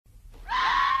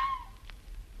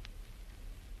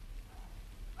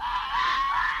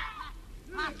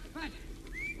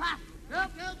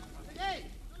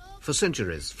For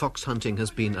centuries, fox hunting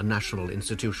has been a national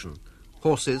institution.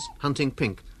 Horses, hunting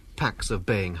pink, packs of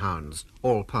baying hounds,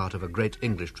 all part of a great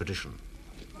English tradition.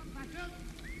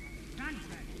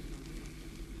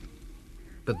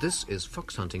 But this is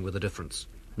fox hunting with a difference.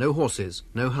 No horses,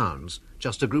 no hounds,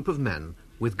 just a group of men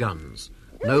with guns.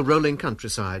 No rolling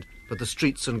countryside, but the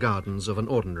streets and gardens of an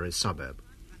ordinary suburb.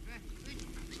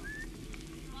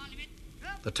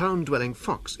 The town-dwelling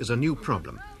fox is a new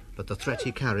problem, but the threat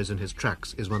he carries in his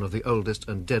tracks is one of the oldest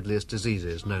and deadliest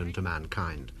diseases known to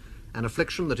mankind, an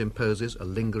affliction that imposes a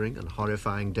lingering and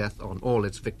horrifying death on all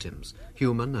its victims,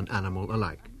 human and animal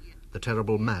alike, the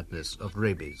terrible madness of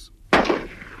rabies.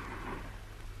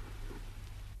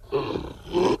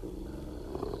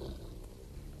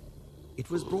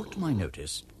 It was brought to my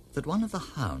notice that one of the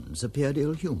hounds appeared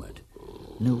ill-humoured.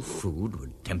 No food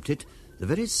would tempt it. The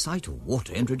very sight of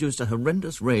water introduced a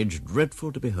horrendous rage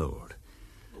dreadful to behold.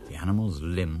 The animal's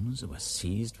limbs were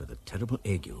seized with a terrible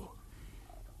ague.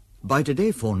 By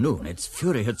today forenoon, its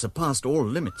fury had surpassed all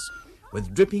limits,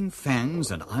 with dripping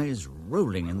fangs and eyes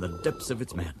rolling in the depths of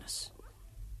its madness.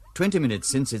 20 minutes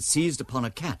since, it seized upon a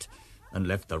cat and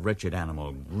left the wretched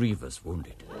animal grievous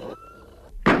wounded.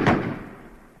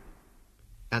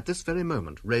 At this very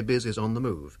moment, rabies is on the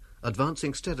move,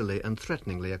 advancing steadily and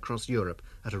threateningly across Europe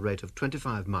at a rate of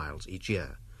 25 miles each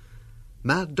year.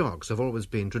 Mad dogs have always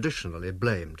been traditionally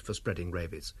blamed for spreading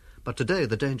rabies, but today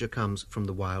the danger comes from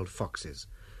the wild foxes.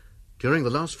 During the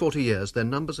last 40 years, their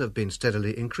numbers have been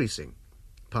steadily increasing,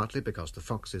 partly because the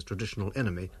fox's traditional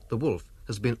enemy, the wolf,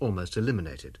 has been almost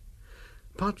eliminated.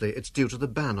 Partly it's due to the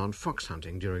ban on fox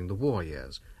hunting during the war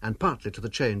years, and partly to the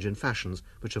change in fashions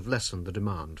which have lessened the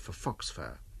demand for fox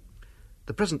fur.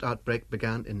 The present outbreak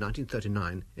began in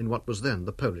 1939 in what was then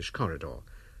the Polish corridor.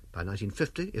 By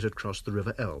 1950 it had crossed the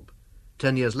River Elbe.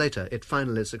 10 years later it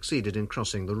finally succeeded in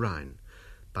crossing the Rhine.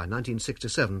 By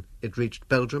 1967 it reached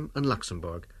Belgium and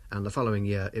Luxembourg, and the following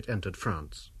year it entered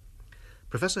France.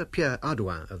 Professor Pierre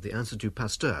Ardouin of the Institut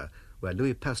Pasteur, where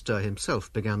Louis Pasteur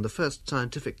himself began the first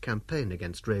scientific campaign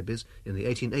against rabies in the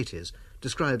 1880s,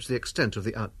 describes the extent of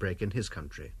the outbreak in his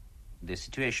country. The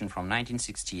situation from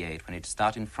 1968, when it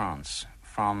started in France,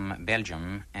 from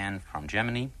Belgium and from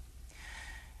Germany,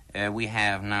 we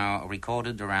have now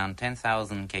recorded around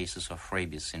 10,000 cases of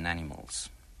rabies in animals.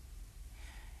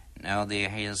 Now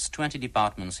there is 20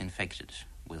 departments infected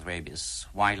with rabies,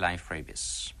 wildlife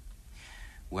rabies.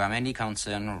 We are mainly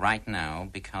concerned right now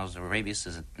because the rabies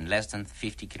is at less than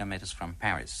 50 kilometers from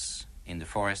Paris, in the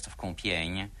forest of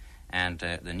Compiègne, and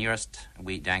the nearest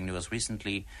we diagnosed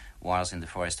recently was in the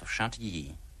forest of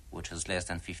Chantilly, which is less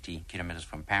than 50 kilometers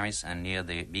from Paris and near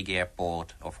the big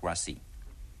airport of Roissy.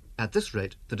 At this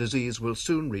rate, the disease will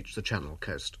soon reach the Channel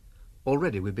coast.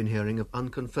 Already we've been hearing of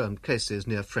unconfirmed cases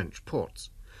near French ports.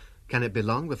 Can it be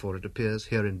long before it appears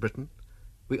here in Britain?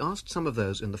 We asked some of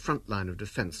those in the front line of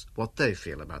defence what they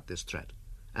feel about this threat.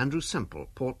 Andrew Semple,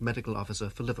 Port Medical Officer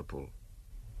for Liverpool.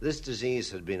 This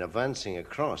disease had been advancing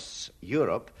across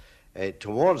Europe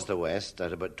towards the west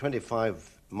at about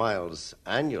 25 miles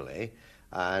annually,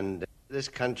 and this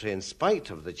country, in spite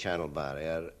of the Channel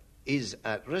barrier, is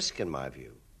at risk, in my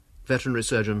view. Veterinary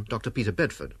surgeon Dr. Peter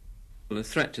Bedford. Well, the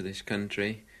threat to this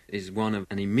country is one of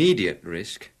an immediate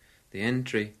risk. The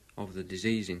entry of the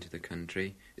disease into the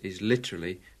country is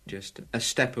literally just a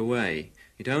step away.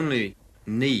 It only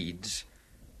needs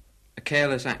a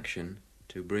careless action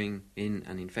to bring in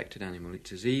an infected animal.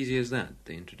 It's as easy as that,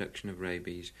 the introduction of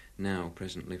rabies now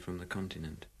presently from the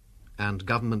continent. And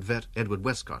government vet Edward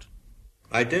Westcott.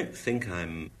 I don't think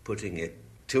I'm putting it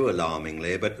too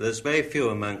alarmingly, but there's very few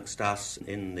amongst us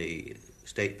in the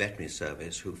State Veterinary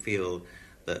Service who feel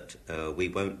that we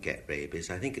won't get rabies.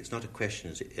 I think it's not a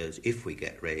question as if we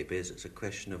get rabies, it's a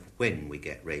question of when we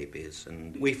get rabies,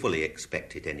 and we fully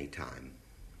expect it any time.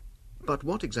 But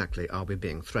what exactly are we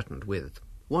being threatened with?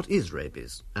 What is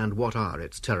rabies, and what are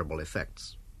its terrible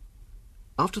effects?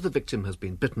 After the victim has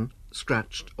been bitten,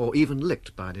 scratched, or even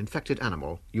licked by an infected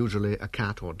animal, usually a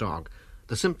cat or dog,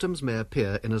 the symptoms may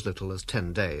appear in as little as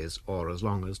 10 days, or as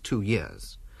long as 2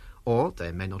 years. Or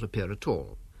they may not appear at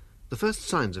all. The first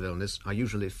signs of illness are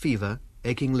usually fever,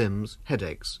 aching limbs,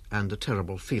 headaches, and a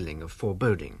terrible feeling of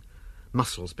foreboding.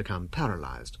 Muscles become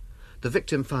paralyzed. The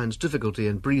victim finds difficulty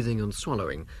in breathing and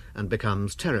swallowing, and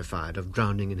becomes terrified of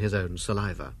drowning in his own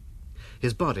saliva.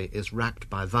 His body is racked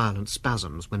by violent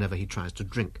spasms whenever he tries to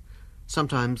drink.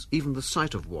 Sometimes even the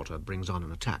sight of water brings on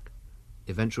an attack.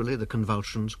 Eventually the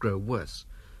convulsions grow worse.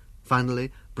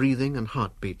 Finally, breathing and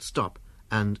heartbeat stop,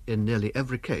 and in nearly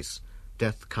every case,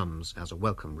 death comes as a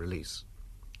welcome release.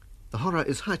 The horror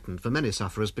is heightened for many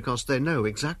sufferers because they know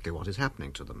exactly what is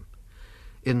happening to them.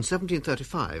 In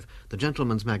 1735, the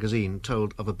Gentleman's Magazine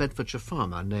told of a Bedfordshire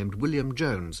farmer named William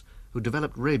Jones, who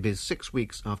developed rabies 6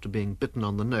 weeks after being bitten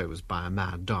on the nose by a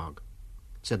mad dog.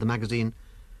 Said the magazine,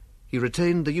 "He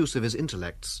retained the use of his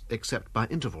intellects, except by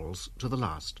intervals, to the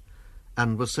last,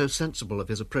 and was so sensible of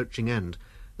his approaching end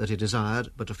that he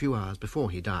desired, but a few hours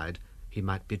before he died, he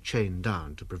might be chained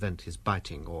down to prevent his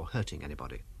biting or hurting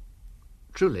anybody."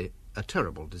 Truly a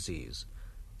terrible disease,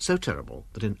 so terrible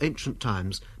that in ancient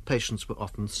times patients were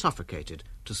often suffocated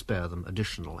to spare them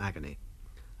additional agony.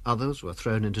 Others were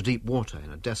thrown into deep water in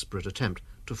a desperate attempt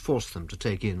to force them to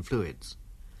take in fluids.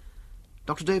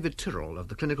 Dr. David Tyrrell of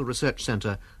the Clinical Research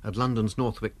Centre at London's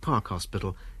Northwick Park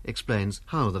Hospital explains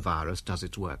how the virus does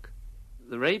its work.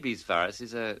 The rabies virus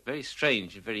is a very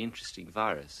strange and very interesting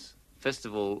virus. First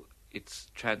of all, it's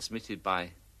transmitted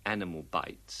by animal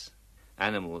bites.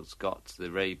 Animals got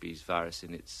the rabies virus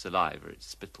in its saliva, its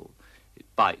spittle. It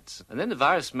bites. And then the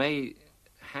virus may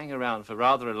hang around for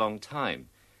rather a long time.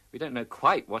 We don't know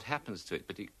quite what happens to it,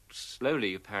 but it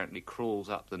slowly apparently crawls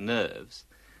up the nerves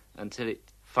until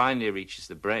it finally reaches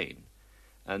the brain.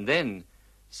 And then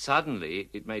suddenly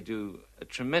it may do a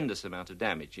tremendous amount of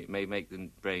damage. It may make the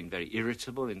brain very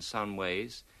irritable in some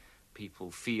ways. People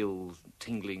feel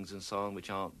tinglings and so on which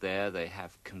aren't there. They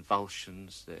have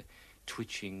convulsions,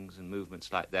 twitchings and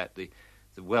movements like that. The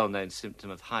well-known symptom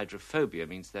of hydrophobia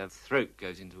means their throat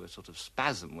goes into a sort of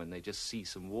spasm when they just see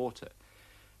some water.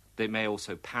 They may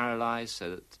also paralyse,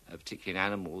 so that particularly in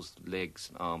animals, legs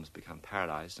and arms become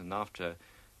paralysed, and after a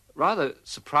rather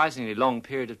surprisingly long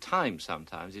period of time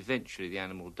sometimes, eventually the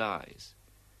animal dies.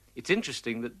 It's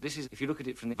interesting that this is, if you look at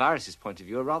it from the virus's point of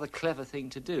view, a rather clever thing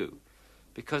to do,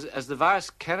 because as the virus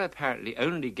can apparently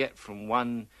only get from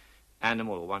one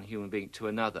animal or one human being to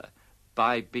another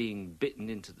by being bitten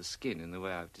into the skin in the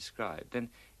way I've described, then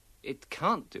it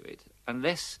can't do it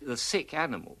unless the sick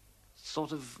animal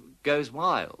sort of goes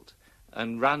wild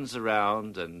and runs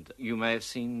around, and you may have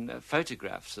seen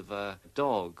photographs of a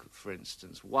dog, for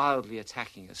instance, wildly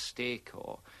attacking a stick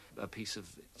or a piece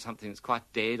of something that's quite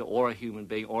dead, or a human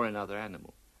being or another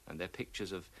animal. And there are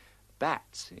pictures of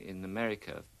bats in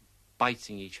America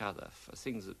biting each other for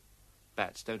things that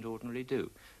bats don't ordinarily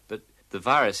do. But the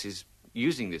virus is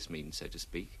using this means, so to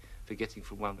speak, for getting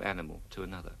from one animal to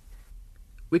another.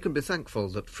 We can be thankful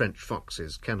that French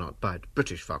foxes cannot bite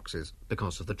British foxes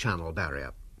because of the Channel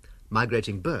barrier.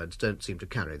 Migrating birds don't seem to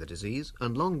carry the disease,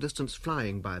 and long-distance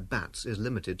flying by bats is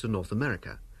limited to North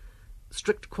America.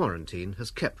 Strict quarantine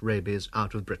has kept rabies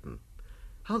out of Britain.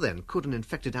 How then could an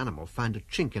infected animal find a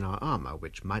chink in our armour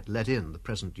which might let in the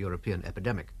present European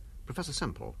epidemic? Professor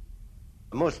Semple.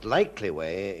 The most likely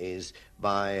way is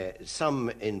by some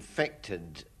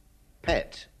infected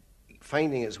pet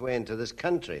finding its way into this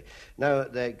country. Now,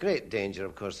 the great danger,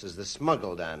 of course, is the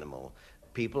smuggled animal.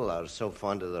 People are so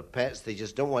fond of their pets, they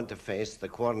just don't want to face the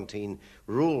quarantine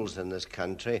rules in this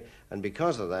country, and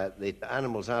because of that, the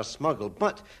animals are smuggled.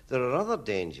 But there are other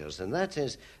dangers, and that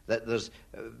is that there's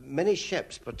many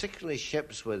ships, particularly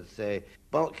ships with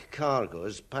bulk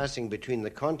cargoes passing between the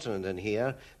continent and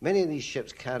here. Many of these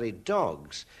ships carry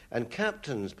dogs, and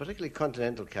captains, particularly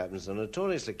continental captains, are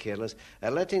notoriously careless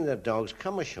at letting their dogs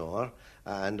come ashore.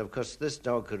 And, of course, this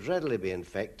dog could readily be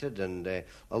infected, and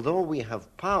although we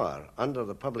have power under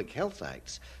the Public Health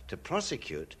Acts to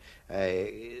prosecute,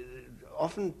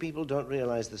 often people don't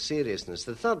realise the seriousness.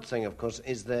 The third thing, of course,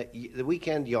 is the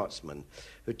weekend yachtsman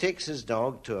who takes his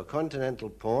dog to a continental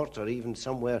port or even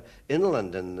somewhere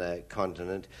inland in the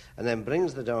continent and then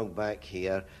brings the dog back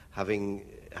here having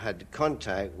had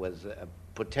contact with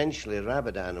potentially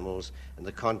rabid animals in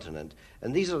the continent.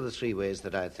 And these are the three ways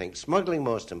that I think smuggling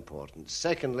most important.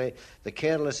 Secondly, the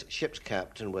careless ship's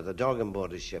captain with a dog on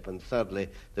board his ship. And thirdly,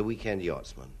 the weekend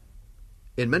yachtsman.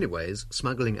 In many ways,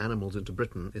 smuggling animals into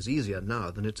Britain is easier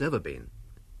now than it's ever been.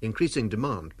 Increasing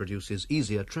demand produces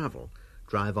easier travel.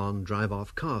 Drive-on,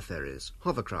 drive-off car ferries,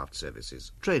 hovercraft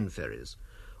services, train ferries,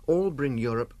 all bring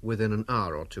Europe within an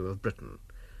hour or two of Britain.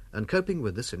 And coping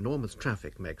with this enormous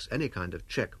traffic makes any kind of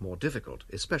check more difficult,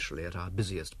 especially at our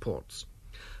busiest ports.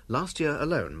 Last year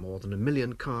alone, more than 1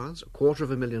 million cars,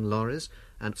 250,000 lorries,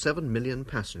 and 7 million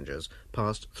passengers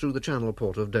passed through the Channel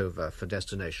port of Dover for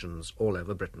destinations all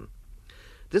over Britain.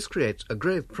 This creates a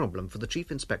grave problem for the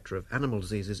Chief Inspector of Animal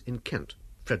Diseases in Kent,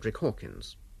 Frederick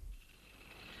Hawkins.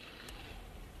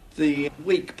 The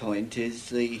weak point is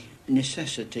the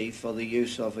necessity for the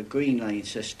use of a green lane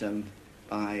system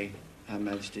by Her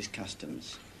Majesty's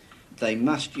Customs. They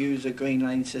must use a green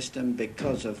lane system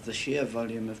because of the sheer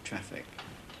volume of traffic.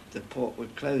 The port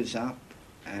would close up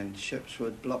and ships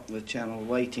would block the channel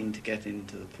waiting to get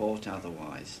into the port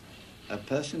otherwise. A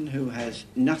person who has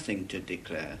nothing to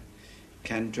declare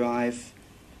can drive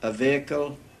a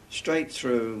vehicle straight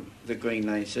through the green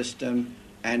lane system,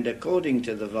 and according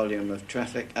to the volume of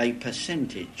traffic, a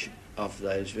percentage of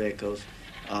those vehicles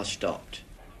are stopped.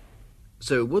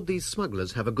 So would these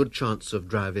smugglers have a good chance of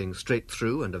driving straight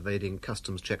through and evading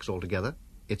customs checks altogether?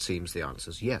 It seems the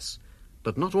answer's yes,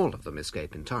 but not all of them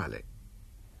escape entirely.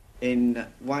 In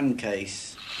one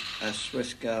case, a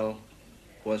Swiss girl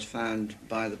was found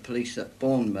by the police at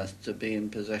Bournemouth to be in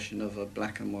possession of a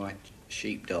black and white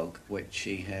sheepdog, which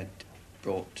she had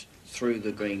brought through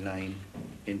the green lane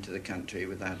into the country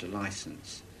without a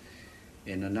licence.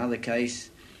 In another case,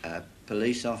 a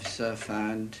police officer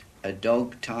found a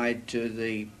dog tied to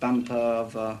the bumper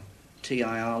of a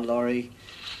TIR lorry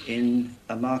in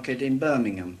a market in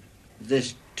Birmingham.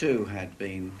 This too had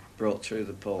been brought through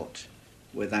the port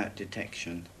without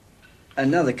detection.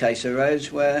 Another case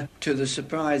arose where, to the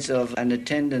surprise of an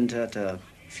attendant at a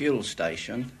fuel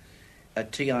station, a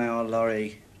TIR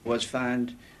lorry was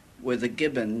found with a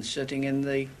gibbon sitting in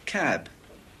the cab.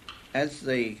 As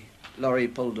the lorry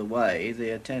pulled away,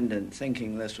 the attendant,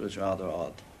 thinking this was rather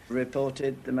odd,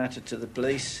 reported the matter to the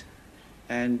police,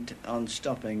 and on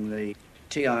stopping the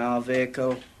TIR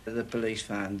vehicle, the police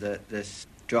found that this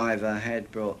driver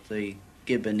had brought the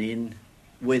gibbon in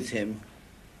with him,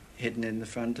 hidden in the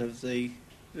front of the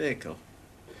vehicle.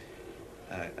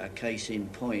 A case in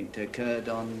point occurred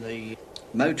on the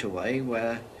motorway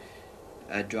where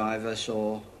a driver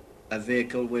saw a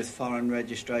vehicle with foreign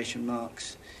registration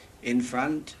marks in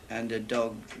front and a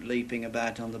dog leaping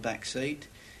about on the back seat.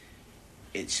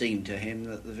 It seemed to him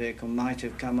that the vehicle might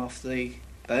have come off the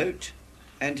boat,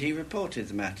 and he reported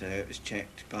the matter. It was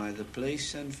checked by the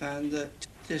police and found that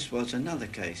this was another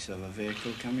case of a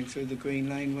vehicle coming through the green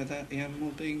lane without the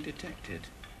animal being detected.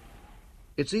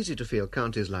 It's easy to feel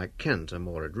counties like Kent are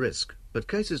more at risk, but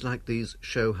cases like these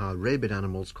show how rabid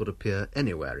animals could appear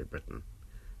anywhere in Britain.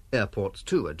 Airports,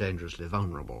 too, are dangerously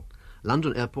vulnerable.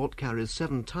 London Airport carries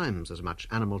 7 times as much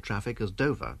animal traffic as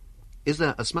Dover. Is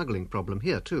there a smuggling problem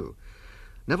here, too?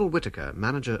 Neville Whittaker,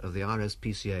 manager of the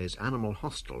RSPCA's Animal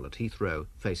Hostel at Heathrow,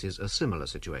 faces a similar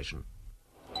situation.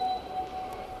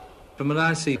 From what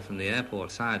I see from the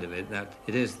airport side of it, that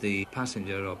it is the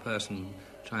passenger or person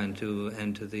trying to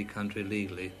enter the country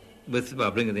legally,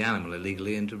 bringing the animal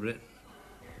illegally into Britain.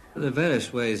 There are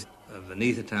various ways of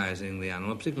anaesthetising the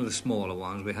animal, particularly the smaller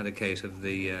ones. We had a case of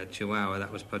the Chihuahua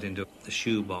that was put into the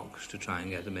shoebox to try and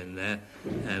get them in there.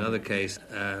 Another case,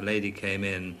 a lady came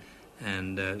in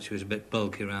and she was a bit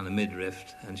bulky around the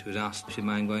midriff, and she was asked if she'd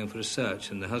mind going for a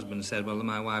search, and the husband said, well,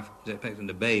 my wife was expecting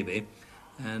a baby,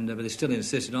 but they still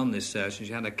insisted on this search, and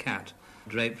she had a cat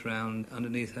draped around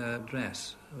underneath her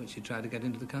dress, which she tried to get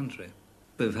into the country.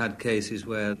 We've had cases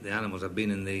where the animals have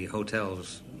been in the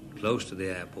hotels close to the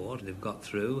airport, they've got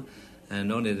through,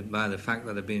 and only by the fact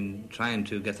that they've been trying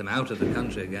to get them out of the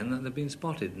country again that they've been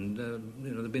spotted, and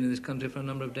they've been in this country for a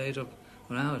number of days or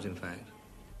hours, in fact.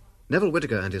 Neville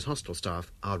Whittaker and his hostel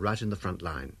staff are right in the front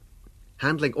line,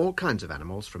 handling all kinds of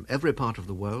animals from every part of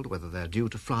the world, whether they're due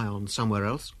to fly on somewhere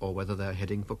else or whether they're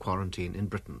heading for quarantine in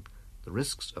Britain. The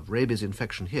risks of rabies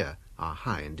infection here are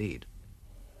high indeed.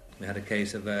 We had a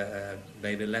case of a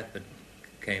baby leopard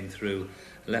came through.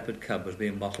 A leopard cub was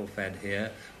being bottle fed here,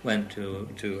 went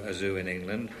to a zoo in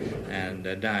England and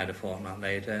died a fortnight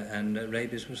later, and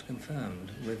rabies was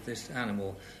confirmed with this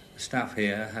animal. The staff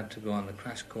here had to go on the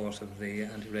crash course of the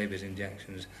anti-rabies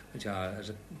injections, which are,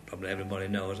 as probably everybody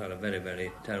knows, are a very, very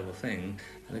terrible thing.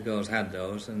 And the girls had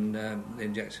those, and the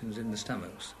injections in the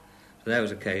stomachs. So there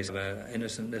was a case of an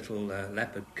innocent little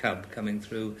leopard cub coming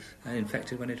through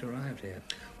infected when it arrived here.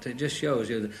 So it just shows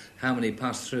you how many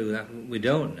passed through that we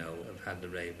don't know have had the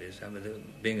rabies. I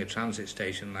mean, being a transit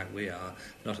station like we are,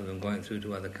 a lot of them going through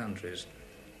to other countries,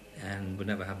 and we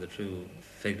never have the true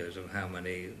figures of how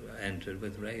many entered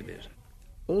with rabies.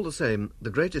 All the same,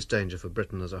 the greatest danger for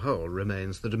Britain as a whole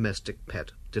remains the domestic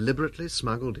pet, deliberately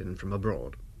smuggled in from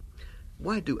abroad.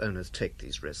 Why do owners take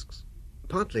these risks?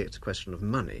 Partly it's a question of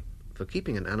money, for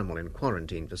keeping an animal in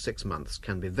quarantine for 6 months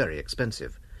can be very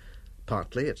expensive.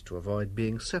 Partly it's to avoid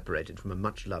being separated from a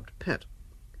much-loved pet.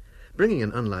 Bringing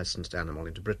an unlicensed animal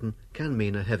into Britain can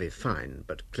mean a heavy fine,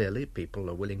 but clearly people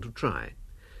are willing to try.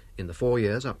 In the 4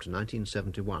 years up to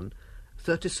 1971,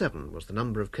 37 was the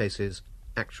number of cases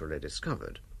actually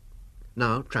discovered.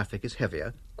 Now traffic is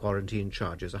heavier, quarantine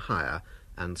charges are higher,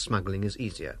 and smuggling is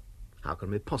easier. How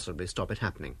can we possibly stop it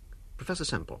happening? Professor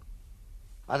Semple.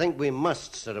 I think we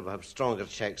must sort of have stronger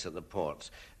checks at the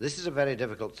ports. This is a very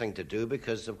difficult thing to do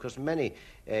because, of course, many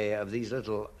of these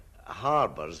little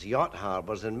harbours, yacht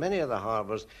harbours, and many other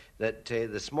harbours that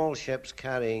the small ships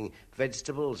carrying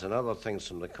vegetables and other things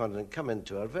from the continent come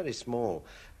into are very small.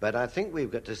 But I think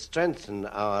we've got to strengthen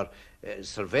our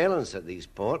surveillance at these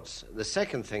ports. The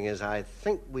second thing is I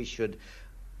think we should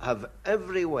have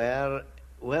everywhere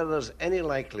where there's any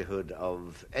likelihood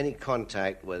of any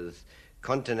contact with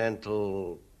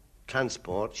continental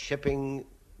transport, shipping,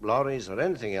 lorries or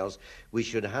anything else, we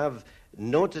should have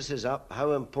notices up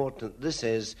how important this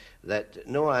is, that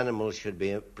no animals should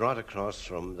be brought across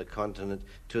from the continent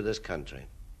to this country.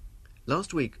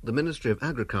 Last week, the Ministry of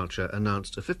Agriculture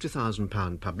announced a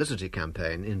 £50,000 publicity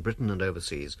campaign in Britain and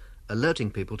overseas,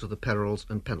 alerting people to the perils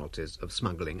and penalties of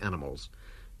smuggling animals.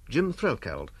 Jim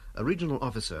Threlkeld, a regional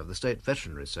officer of the State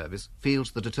Veterinary Service,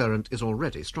 feels the deterrent is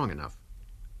already strong enough.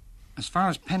 As far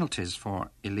as penalties for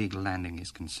illegal landing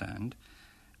is concerned,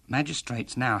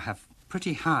 magistrates now have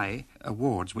pretty high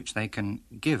awards which they can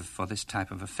give for this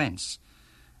type of offence.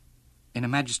 In a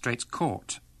magistrate's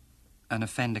court, an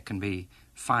offender can be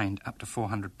fined up to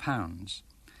 £400.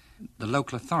 The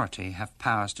local authority have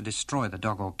powers to destroy the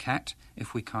dog or cat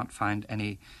if we can't find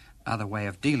any other way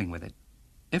of dealing with it.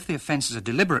 If the offence is a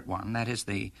deliberate one, that is,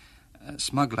 the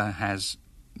smuggler has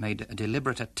made a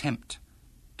deliberate attempt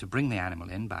to bring the animal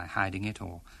in by hiding it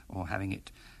or having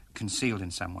it concealed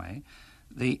in some way,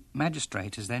 the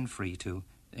magistrate is then free to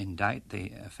indict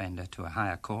the offender to a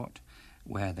higher court,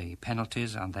 where the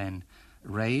penalties are then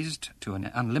raised to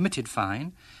an unlimited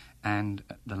fine and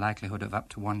the likelihood of up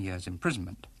to 1 year's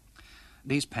imprisonment.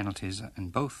 These penalties in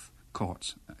both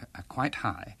courts are quite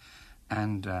high,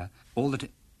 and all that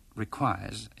it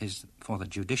requires is for the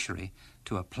judiciary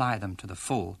to apply them to the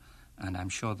full, and I'm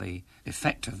sure the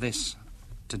effect of this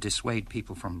to dissuade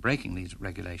people from breaking these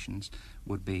regulations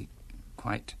would be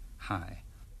quite high.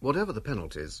 Whatever the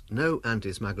penalties, no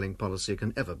anti-smuggling policy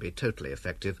can ever be totally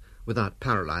effective without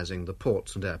paralysing the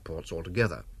ports and airports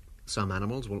altogether. Some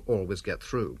animals will always get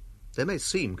through. They may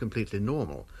seem completely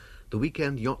normal. The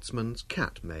weekend yachtsman's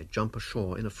cat may jump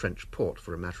ashore in a French port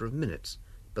for a matter of minutes,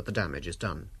 but the damage is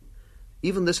done.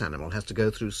 Even this animal has to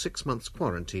go through 6 months'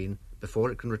 quarantine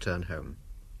before it can return home.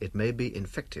 It may be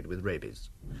infected with rabies.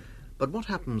 But what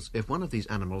happens if one of these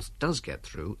animals does get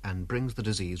through and brings the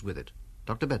disease with it?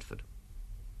 Dr. Bedford.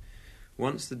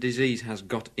 Once the disease has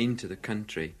got into the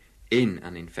country in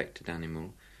an infected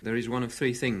animal, there is one of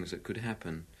three things that could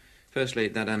happen. Firstly,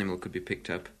 that animal could be picked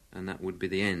up, and that would be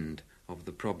the end of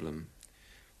the problem.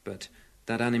 But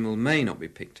that animal may not be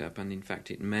picked up, and in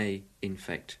fact it may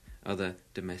infect other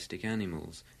domestic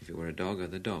animals. If it were a dog,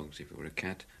 other dogs. If it were a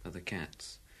cat, other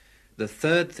cats. The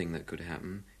third thing that could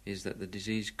happen is that the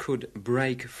disease could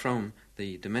break from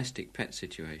the domestic pet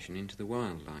situation into the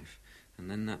wildlife. And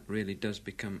then that really does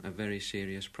become a very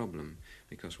serious problem,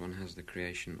 because one has the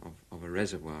creation of a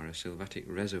reservoir, a sylvatic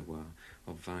reservoir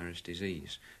of virus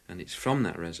disease. And it's from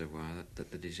that reservoir that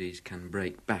the disease can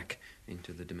break back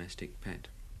into the domestic pet.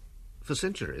 For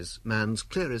centuries, man's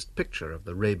clearest picture of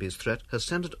the rabies threat has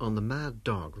centred on the mad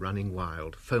dog running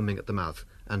wild, foaming at the mouth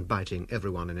and biting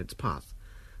everyone in its path.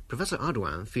 Professor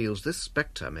Ardouin feels this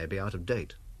spectre may be out of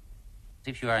date.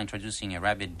 If you are introducing a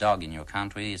rabid dog in your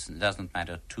country, it doesn't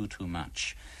matter too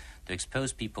much. The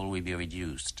exposed people will be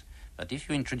reduced. But if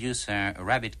you introduce a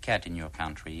rabid cat in your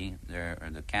country,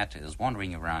 the cat is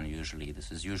wandering around usually.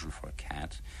 This is usual for a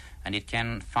cat. And it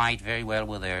can fight very well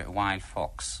with a wild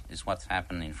fox, is what's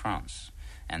happened in France.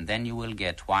 And then you will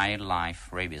get wildlife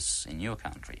rabies in your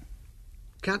country.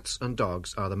 Cats and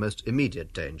dogs are the most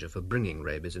immediate danger for bringing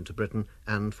rabies into Britain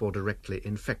and for directly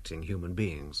infecting human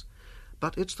beings.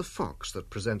 But it's the fox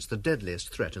that presents the deadliest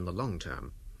threat in the long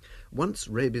term. Once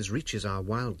rabies reaches our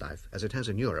wildlife, as it has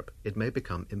in Europe, it may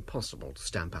become impossible to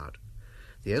stamp out.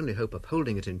 The only hope of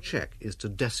holding it in check is to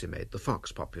decimate the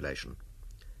fox population.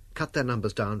 Cut their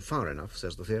numbers down far enough,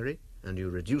 says the theory, and you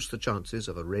reduce the chances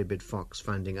of a rabid fox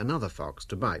finding another fox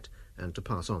to bite and to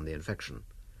pass on the infection.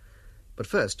 But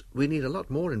first, we need a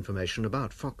lot more information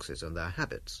about foxes and their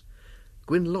habits.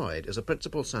 Gwyn Lloyd is a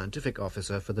principal scientific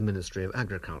officer for the Ministry of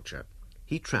Agriculture.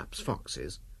 He traps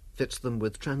foxes, fits them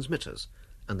with transmitters,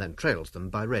 and then trails them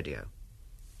by radio.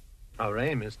 Our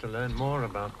aim is to learn more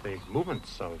about the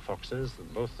movements of foxes,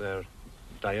 both their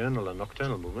diurnal and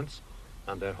nocturnal movements,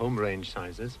 and their home range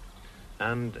sizes,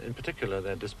 and in particular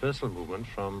their dispersal movement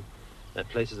from their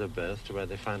places of birth to where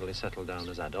they finally settle down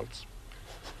as adults,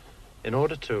 in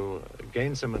order to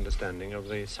gain some understanding of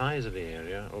the size of the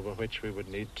area over which we would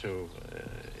need to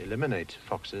eliminate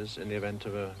foxes in the event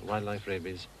of a wildlife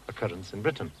rabies occurrence in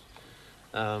Britain.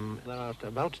 There are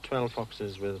about 12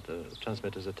 foxes with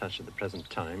transmitters attached at the present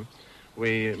time.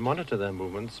 We monitor their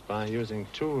movements by using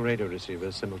 2 radio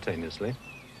receivers simultaneously,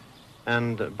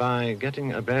 And by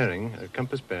getting a bearing, a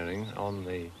compass bearing, on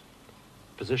the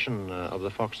position of the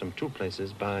fox from two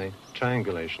places, by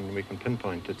triangulation, we can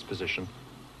pinpoint its position.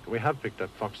 We have picked up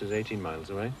foxes 18 miles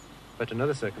away, but in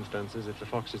other circumstances, if the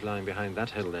fox is lying behind that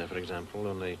hill there, for example,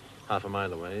 only half a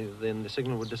mile away, then the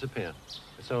signal would disappear.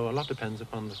 So a lot depends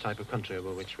upon the type of country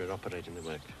over which we're operating the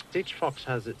work. Each fox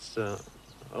has its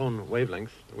own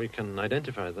wavelength. We can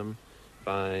identify them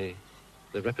by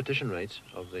the repetition rate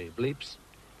of the bleeps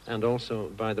and also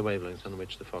by the wavelength on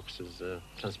which the fox's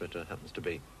transmitter happens to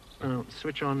be. I'll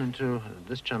switch on into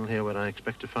this channel here where I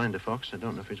expect to find a fox. I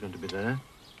don't know if he's going to be there.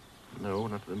 No,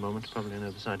 not at the moment. Probably on the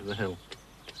other side of the hill.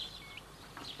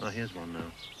 Oh, here's one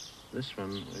now. This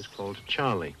one is called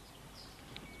Charlie.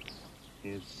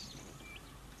 He's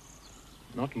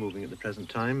not moving at the present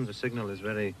time. The signal is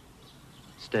very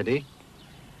steady,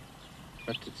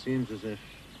 but it seems as if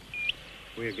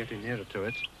we are getting nearer to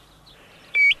it.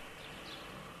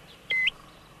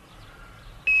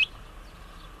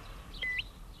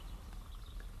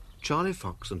 Charlie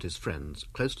Fox and his friends,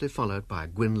 closely followed by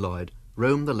Gwyn Lloyd,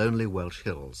 roam the lonely Welsh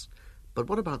hills. But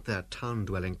what about their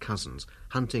town-dwelling cousins,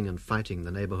 hunting and fighting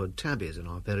the neighbourhood tabbies in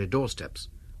our very doorsteps?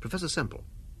 Professor Semple.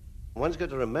 One's got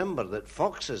to remember that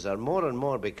foxes are more and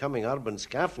more becoming urban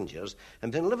scavengers.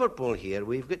 And in Liverpool here,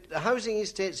 we've got housing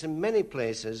estates in many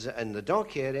places. In the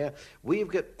dock area, we've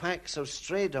got packs of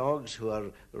stray dogs who are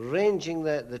ranging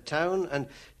the town and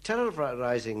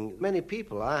terrorising many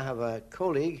people. I have a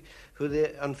colleague who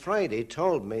on Friday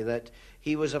told me that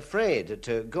he was afraid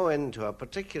to go into a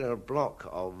particular block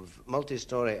of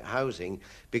multi-storey housing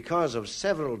because of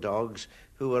several dogs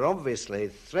who were obviously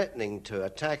threatening to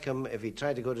attack him if he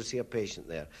tried to go to see a patient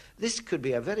there. This could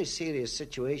be a very serious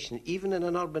situation, even in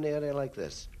an urban area like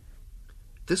this.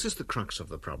 This is the crux of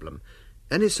the problem.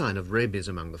 Any sign of rabies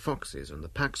among the foxes and the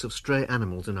packs of stray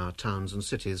animals in our towns and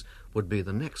cities would be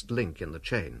the next link in the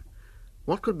chain.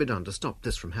 What could be done to stop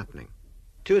this from happening?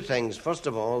 Two things. First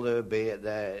of all, there would be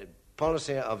the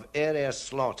policy of area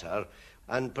slaughter,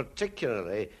 and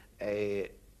particularly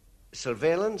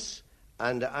surveillance.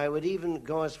 And I would even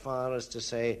go as far as to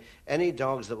say any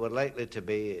dogs that were likely to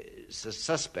be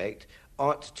suspect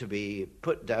ought to be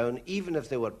put down, even if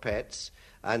they were pets,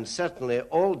 and certainly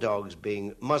all dogs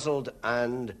being muzzled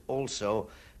and also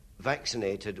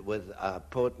vaccinated with a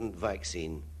potent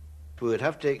vaccine. We would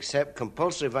have to accept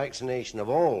compulsory vaccination of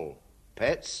all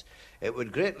pets. It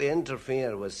would greatly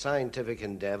interfere with scientific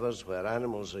endeavours where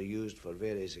animals are used for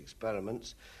various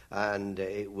experiments, and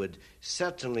it would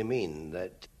certainly mean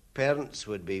that parents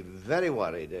would be very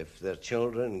worried if their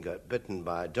children got bitten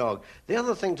by a dog. The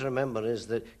other thing to remember is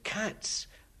that cats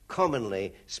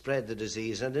commonly spread the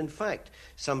disease, and in fact,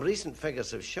 some recent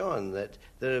figures have shown that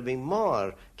there have been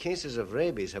more cases of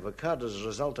rabies have occurred as a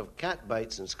result of cat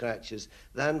bites and scratches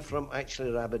than from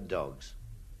actually rabid dogs.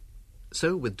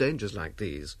 So, with dangers like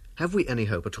these, have we any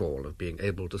hope at all of being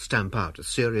able to stamp out a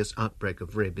serious outbreak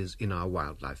of rabies in our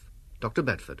wildlife? Dr.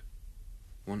 Bedford.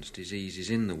 Once disease is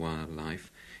in the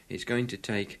wildlife, it's going to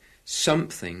take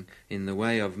something in the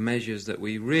way of measures that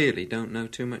we really don't know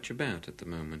too much about at the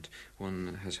moment.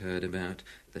 One has heard about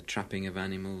the trapping of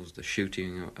animals, the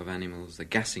shooting of animals, the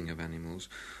gassing of animals.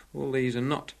 All these are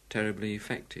not terribly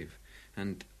effective.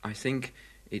 And I think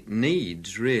it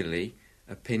needs really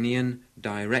opinion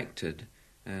directed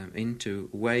into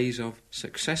ways of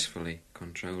successfully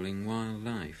controlling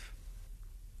wildlife.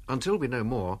 Until we know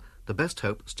more, the best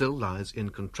hope still lies in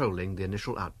controlling the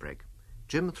initial outbreak.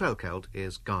 Jim Threlkeld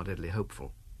is guardedly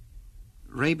hopeful.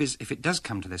 Rabies, if it does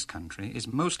come to this country, is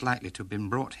most likely to have been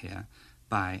brought here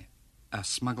by a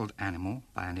smuggled animal,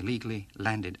 by an illegally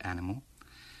landed animal.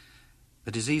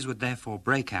 The disease would therefore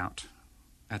break out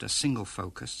at a single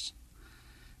focus,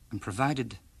 and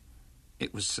provided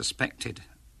it was suspected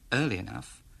early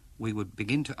enough, we would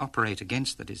begin to operate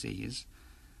against the disease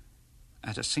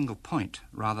at a single point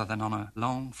rather than on a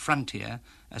long frontier,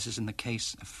 as is in the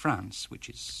case of France, which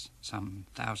is some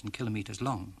 1,000 kilometres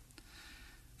long.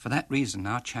 For that reason,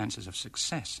 our chances of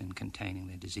success in containing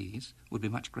the disease would be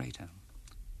much greater.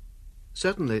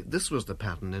 Certainly, this was the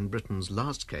pattern in Britain's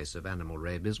last case of animal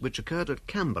rabies, which occurred at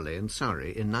Camberley in Surrey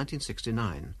in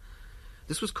 1969.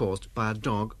 This was caused by a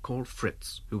dog called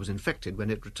Fritz, who was infected when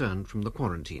it returned from the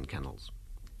quarantine kennels.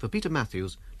 For Peter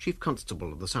Matthews, Chief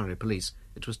Constable of the Surrey Police,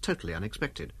 it was totally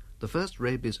unexpected, the first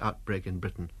rabies outbreak in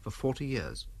Britain for 40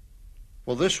 years.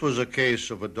 Well, this was a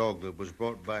case of a dog that was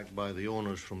brought back by the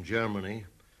owners from Germany.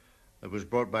 It was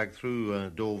brought back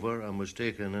through Dover and was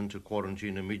taken into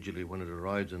quarantine immediately when it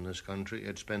arrived in this country.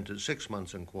 It spent 6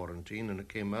 months in quarantine and it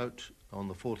came out on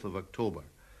the 4th of October.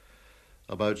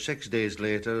 About 6 days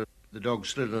later, the dog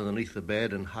slid underneath the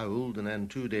bed and howled, and then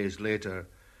 2 days later,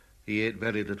 He ate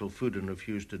very little food and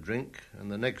refused to drink,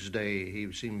 and the next day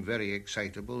he seemed very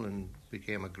excitable and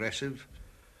became aggressive.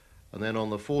 And then on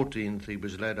the 14th he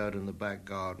was led out in the back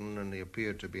garden and he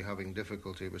appeared to be having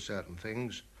difficulty with certain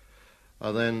things.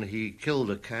 And then he killed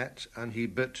a cat and he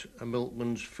bit a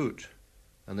milkman's foot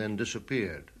and then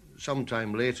disappeared.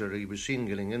 Sometime later he was seen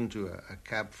getting into a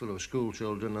cab full of school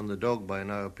children, and the dog by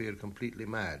now appeared completely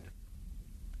mad.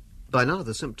 By now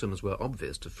the symptoms were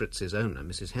obvious to Fritz's owner,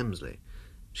 Mrs. Hemsley.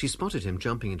 She spotted him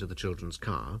jumping into the children's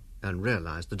car and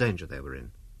realized the danger they were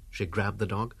in. She grabbed the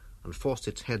dog and forced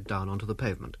its head down onto the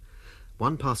pavement.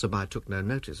 One passer-by took no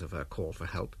notice of her call for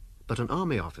help, but an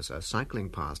army officer cycling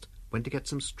past went to get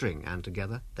some string, and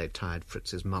together they tied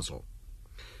Fritz's muzzle.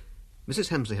 Mrs.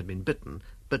 Hemsley had been bitten,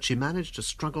 but she managed to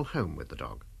struggle home with the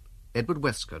dog. Edward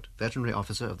Westcott, veterinary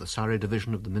officer of the Surrey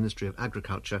Division of the Ministry of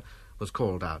Agriculture, was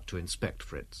called out to inspect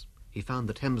Fritz. He found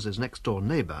that Hemsley's next-door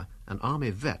neighbour, an army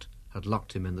vet, had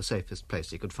locked him in the safest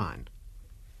place he could find.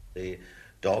 The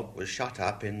dog was shut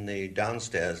up in the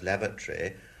downstairs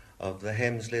lavatory of the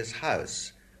Hemsleys'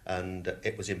 house, and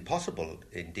it was impossible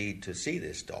indeed to see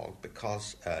this dog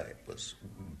because it was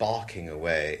barking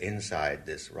away inside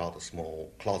this rather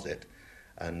small closet,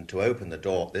 and to open the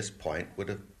door at this point would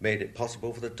have made it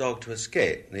possible for the dog to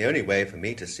escape. And the only way for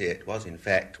me to see it was, in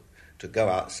fact, to go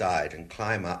outside and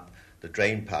climb up the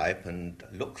drain pipe and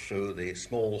look through the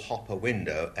small hopper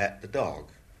window at the dog.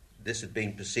 This had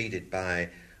been preceded by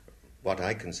what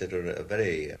I consider a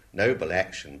very noble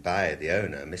action by the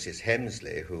owner, Mrs.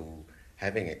 Hemsley, who,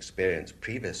 having experience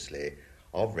previously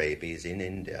of rabies in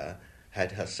India,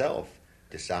 had herself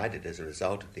decided as a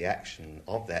result of the action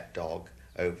of that dog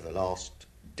over the last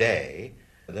day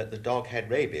that the dog had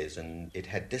rabies, and it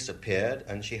had disappeared,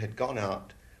 and she had gone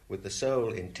out with the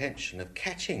sole intention of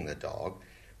catching the dog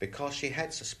because she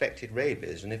had suspected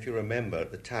rabies. And if you remember,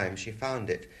 at the time she found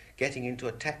it getting into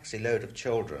a taxi load of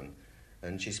children,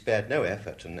 and she spared no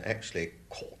effort and actually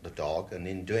caught the dog, and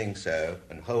in doing so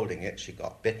and holding it she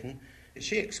got bitten.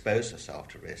 She exposed herself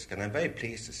to risk, and I'm very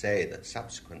pleased to say that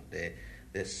subsequently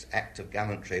this act of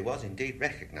gallantry was indeed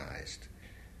recognised.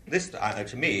 This,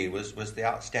 to me, was the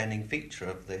outstanding feature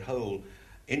of the whole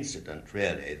incident,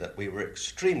 really, that we were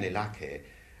extremely lucky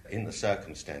in the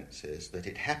circumstances that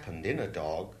it happened in a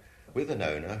dog with an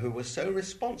owner who was so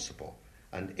responsible.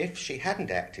 And if she hadn't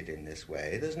acted in this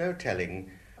way, there's no telling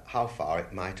how far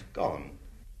it might have gone.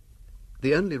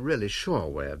 The only really sure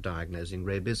way of diagnosing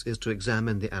rabies is to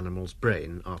examine the animal's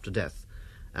brain after death,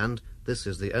 and this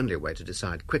is the only way to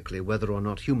decide quickly whether or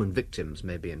not human victims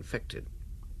may be infected.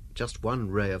 Just one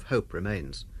ray of hope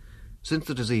remains. Since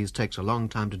the disease takes a long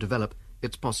time to develop,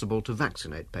 it's possible to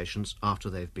vaccinate patients after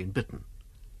they've been bitten.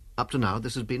 Up to now,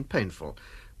 this has been painful,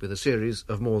 with a series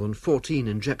of more than 14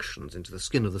 injections into the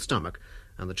skin of the stomach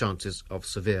and the chances of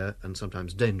severe and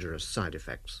sometimes dangerous side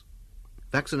effects.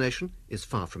 Vaccination is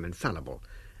far from infallible,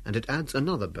 and it adds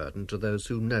another burden to those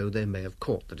who know they may have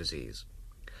caught the disease.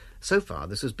 So far,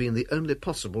 this has been the only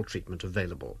possible treatment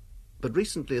available, but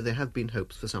recently there have been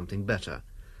hopes for something better.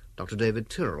 Dr. David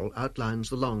Tyrrell outlines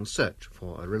the long search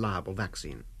for a reliable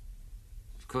vaccine.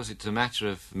 Of course, it's a matter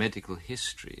of medical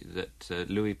history that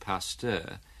Louis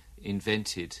Pasteur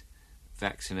invented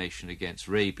vaccination against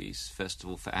rabies, first of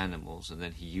all for animals, and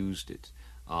then he used it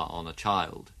on a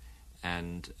child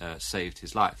and saved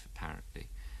his life, apparently.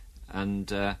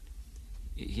 And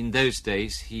in those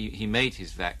days, he made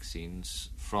his vaccines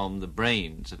from the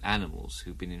brains of animals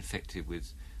who've been infected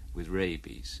with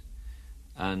rabies.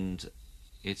 And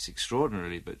it's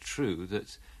extraordinary but true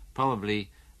that probably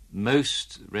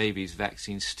most rabies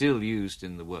vaccines still used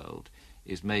in the world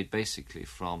is made basically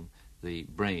from the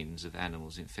brains of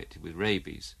animals infected with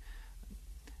rabies.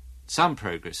 Some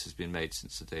progress has been made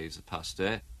since the days of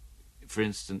Pasteur. For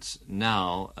instance,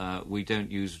 now we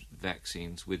don't use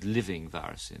vaccines with living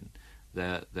virus in.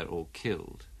 They're all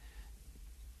killed.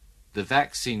 The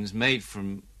vaccines made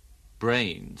from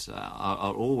brains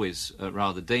are always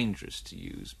rather dangerous to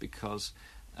use because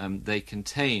they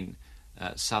contain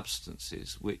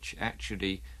substances which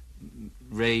actually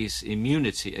raise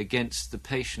immunity against the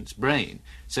patient's brain.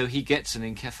 So he gets an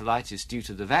encephalitis due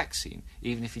to the vaccine,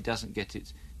 even if he doesn't get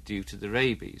it due to the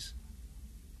rabies.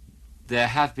 There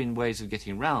have been ways of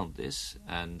getting around this,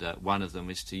 and one of them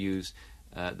is to use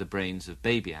the brains of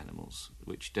baby animals,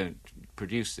 which don't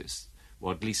produce this,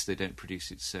 or at least they don't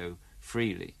produce it so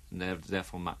freely, and they're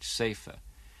therefore much safer.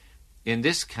 In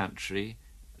this country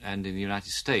and in the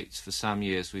United States, for some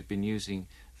years we've been using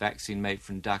vaccine made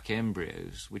from duck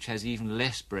embryos, which has even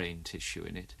less brain tissue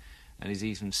in it and is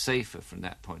even safer from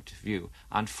that point of view.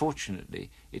 Unfortunately,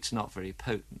 it's not very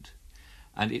potent.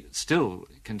 And it still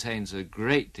contains a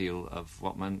great deal of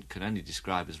what one can only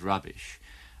describe as rubbish,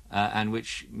 and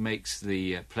which makes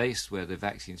the place where the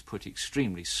vaccine's put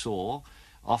extremely sore,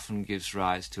 often gives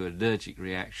rise to allergic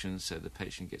reactions, so the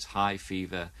patient gets high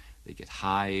fever, they get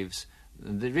hives,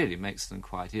 and it really makes them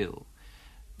quite ill.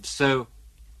 So,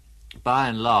 by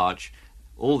and large,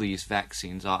 all these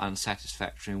vaccines are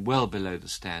unsatisfactory and well below the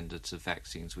standards of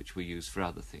vaccines which we use for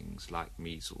other things, like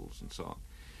measles and so on.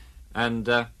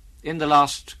 And in the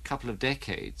last couple of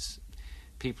decades,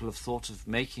 people have thought of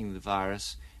making the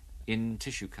virus in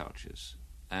tissue cultures.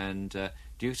 And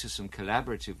due to some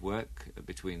collaborative work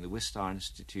between the Wistar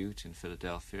Institute in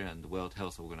Philadelphia and the World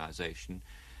Health Organization,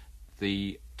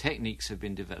 the techniques have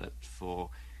been developed for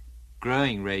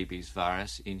growing rabies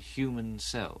virus in human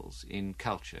cells in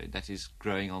culture, that is,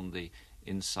 growing on the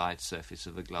inside surface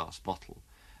of a glass bottle.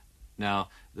 Now,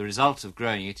 the result of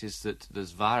growing it is that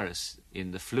there's virus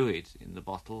in the fluid in the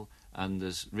bottle, and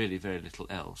there's really very little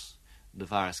else. The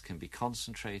virus can be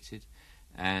concentrated,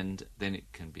 and then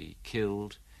it can be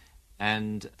killed,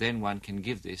 and then one can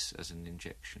give this as an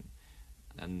injection.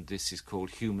 And this is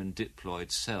called human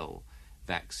diploid cell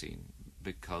vaccine,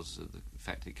 because of the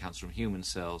fact it comes from human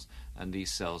cells, and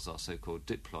these cells are so-called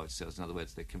diploid cells. In other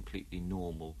words, they're completely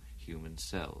normal human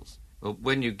cells. Well,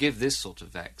 when you give this sort of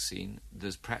vaccine,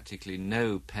 there's practically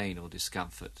no pain or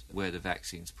discomfort where the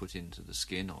vaccine's put into the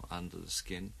skin or under the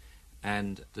skin,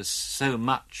 and there's so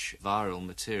much viral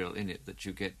material in it that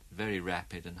you get very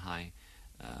rapid and high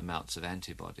amounts of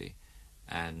antibody.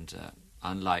 And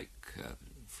unlike,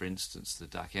 for instance, the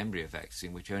duck embryo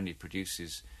vaccine, which only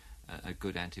produces a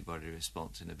good antibody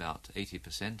response in about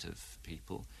 80% of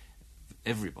people,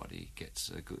 everybody gets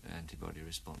a good antibody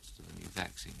response to the new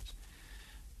vaccines.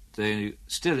 They're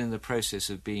still in the process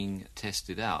of being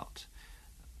tested out.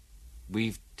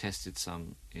 We've tested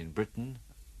some in Britain,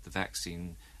 the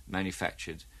vaccine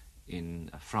manufactured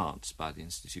in France by the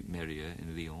Institut Mérieux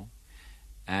in Lyon,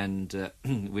 and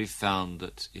we've found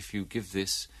that if you give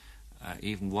this,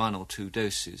 even 1 or 2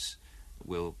 doses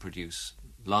will produce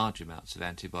large amounts of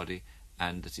antibody,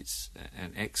 and that it's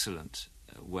an excellent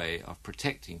way of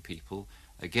protecting people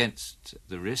against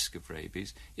the risk of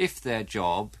rabies if their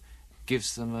job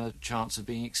gives them a chance of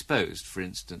being exposed. For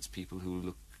instance, people who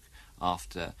look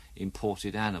after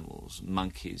imported animals,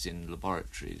 monkeys in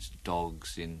laboratories,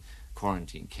 dogs in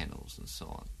quarantine kennels, and so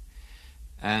on.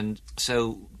 And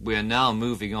so we're now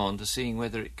moving on to seeing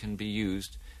whether it can be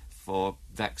used for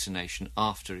vaccination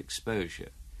after exposure.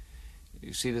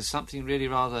 You see, there's something really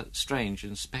rather strange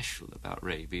and special about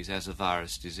rabies as a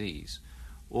virus disease.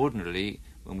 Ordinarily,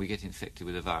 when we get infected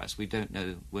with a virus, we don't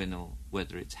know when or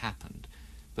whether it's happened.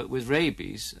 But with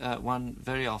rabies, one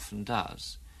very often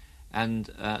does. And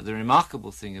the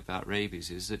remarkable thing about rabies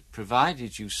is that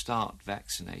provided you start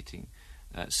vaccinating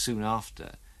soon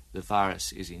after the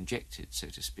virus is injected, so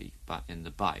to speak, in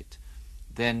the bite,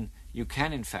 then you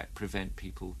can in fact prevent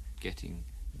people getting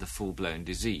the full-blown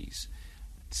disease.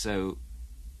 So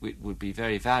it would be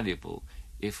very valuable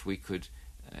if we could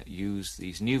use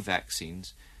these new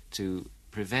vaccines to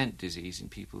prevent disease in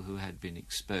people who had been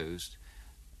exposed,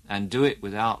 and do it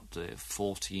without the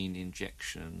 14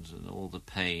 injections and all the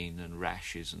pain and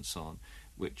rashes and so on,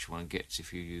 which one gets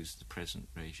if you use the present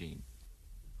regime.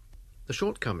 The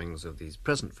shortcomings of these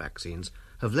present vaccines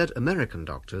have led American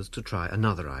doctors to try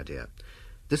another idea.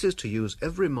 This is to use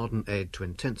every modern aid to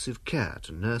intensive care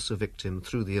to nurse a victim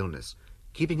through the illness,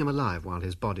 keeping him alive while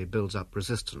his body builds up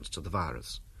resistance to the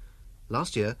virus.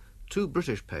 Last year, 2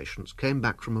 British patients came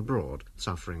back from abroad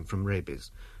suffering from rabies.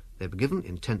 They were given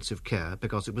intensive care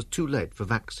because it was too late for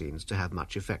vaccines to have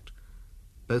much effect.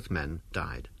 Both men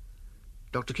died.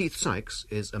 Dr. Keith Sykes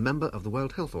is a member of the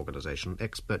World Health Organization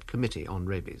Expert Committee on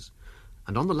Rabies,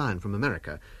 and on the line from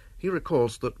America, he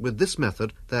recalls that with this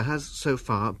method there has so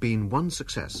far been one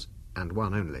success, and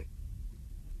one only.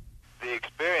 The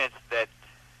experience that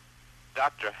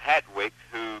Dr. Hadwick,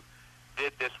 who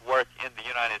did this work in the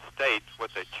United States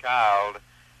with a child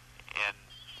in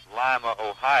Lima,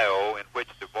 Ohio, in which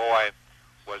the boy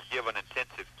was given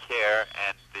intensive care,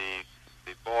 and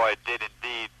the boy did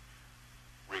indeed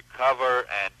recover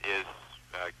and is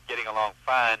getting along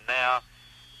fine now,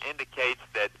 indicates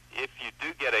that if you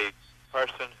do get a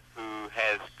person who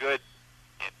has good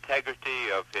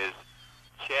integrity of his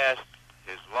chest,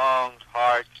 his lungs,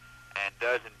 heart, and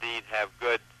does indeed have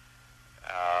good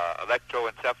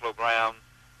electroencephalogram,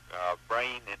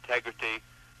 brain integrity,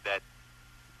 that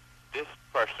this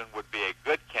person would be a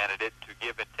good candidate to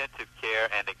give intensive care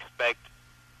and expect,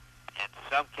 in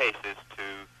some cases, to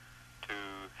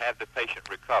have the patient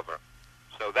recover.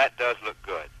 So that does look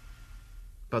good.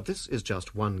 But this is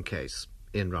just one case,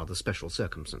 in rather special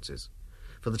circumstances.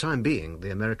 For the time being,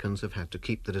 the Americans have had to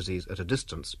keep the disease at a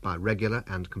distance by regular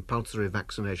and compulsory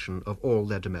vaccination of all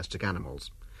their domestic animals.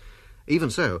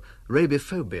 Even so,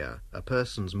 rabiophobia, a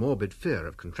person's morbid fear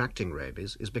of contracting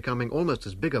rabies, is becoming almost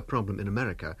as big a problem in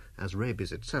America as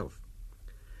rabies itself.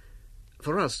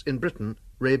 For us, in Britain,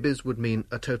 rabies would mean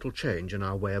a total change in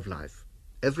our way of life.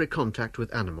 Every contact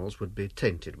with animals would be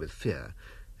tainted with fear.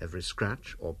 Every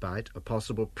scratch or bite a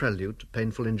possible prelude to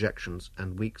painful injections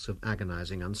and weeks of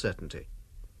agonizing uncertainty.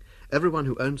 Everyone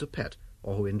who owns a pet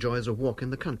or who enjoys a walk in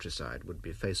the countryside would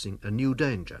be facing a new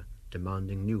danger,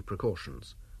 demanding new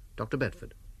precautions. Dr.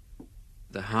 Bedford.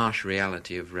 The harsh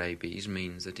reality of rabies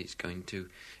means that it's going to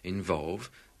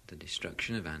involve the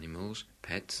destruction of animals,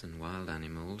 pets and wild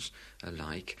animals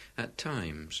alike, at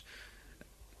times.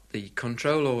 The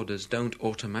control orders don't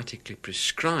automatically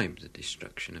prescribe the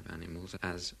destruction of animals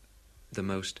as the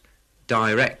most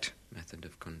direct method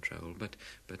of control,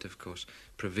 but of course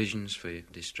provisions for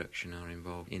destruction are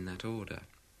involved in that order.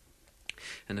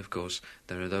 And of course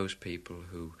there are those people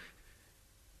who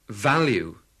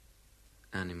value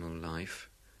animal life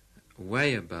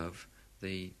way above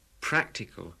the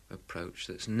practical approach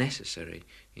that's necessary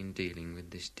in dealing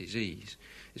with this disease.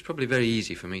 It's probably very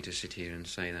easy for me to sit here and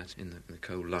say that in the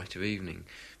cold light of evening,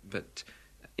 but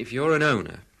if you're an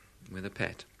owner with a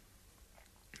pet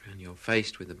and you're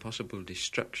faced with the possible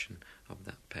destruction of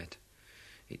that pet,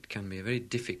 it can be a very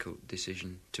difficult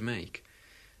decision to make.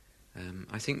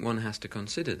 I think one has to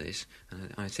consider this,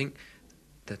 and I think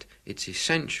that it's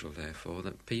essential, therefore,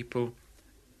 that people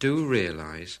do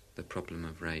realise the problem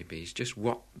of rabies, just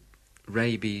what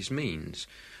rabies means,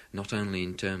 not only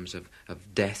in terms of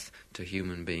death to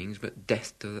human beings, but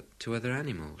death to other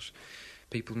animals.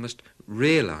 People must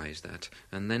realise that,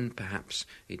 and then perhaps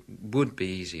it would be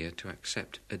easier to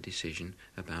accept a decision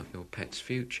about your pet's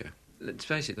future. Let's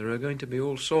face it, there are going to be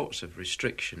all sorts of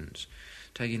restrictions.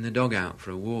 Taking the dog out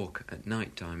for a walk at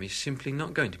night time is simply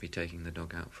not going to be taking the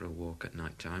dog out for a walk at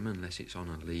night time unless it's on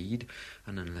a lead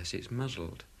and unless it's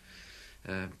muzzled.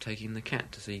 Taking the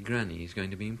cat to see Granny is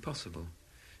going to be impossible.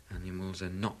 Animals are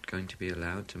not going to be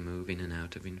allowed to move in and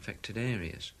out of infected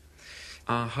areas.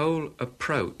 Our whole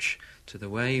approach to the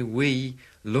way we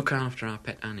look after our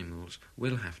pet animals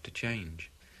will have to change.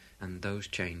 And those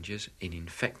changes in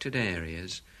infected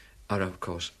areas are, of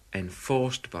course,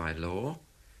 enforced by law,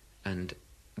 and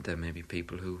there may be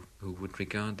people who would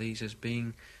regard these as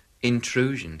being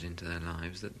intrusions into their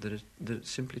lives that are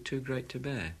simply too great to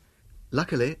bear.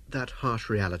 Luckily, that harsh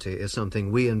reality is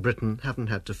something we in Britain haven't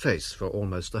had to face for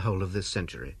almost the whole of this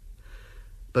century.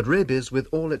 But rabies, with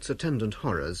all its attendant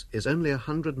horrors, is only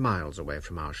 100 miles away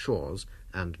from our shores,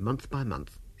 and month by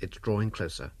month it's drawing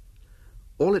closer.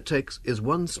 All it takes is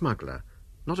one smuggler,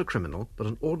 not a criminal, but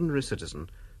an ordinary citizen,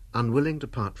 unwilling to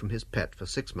part from his pet for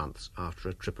 6 months after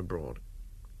a trip abroad.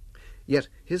 Yet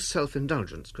his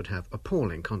self-indulgence could have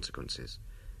appalling consequences.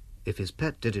 If his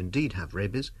pet did indeed have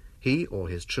rabies, he or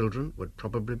his children would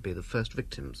probably be the first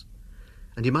victims,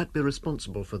 and he might be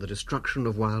responsible for the destruction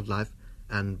of wildlife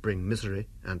and bring misery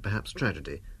and perhaps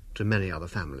tragedy to many other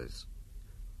families.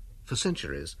 For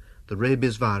centuries, the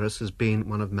rabies virus has been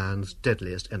one of man's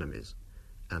deadliest enemies,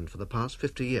 and for the past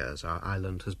 50 years our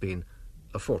island has been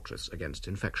a fortress against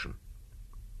infection.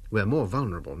 We're more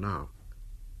vulnerable now.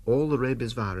 All the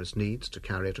rabies virus needs to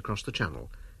carry it across the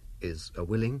channel is a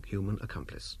willing human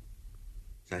accomplice.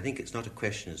 I think it's not a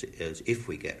question as if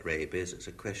we get rabies, it's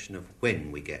a question of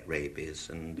when we get rabies,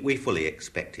 and we fully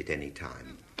expect it any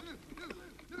time.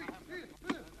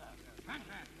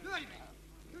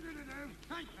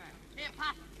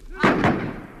 Here,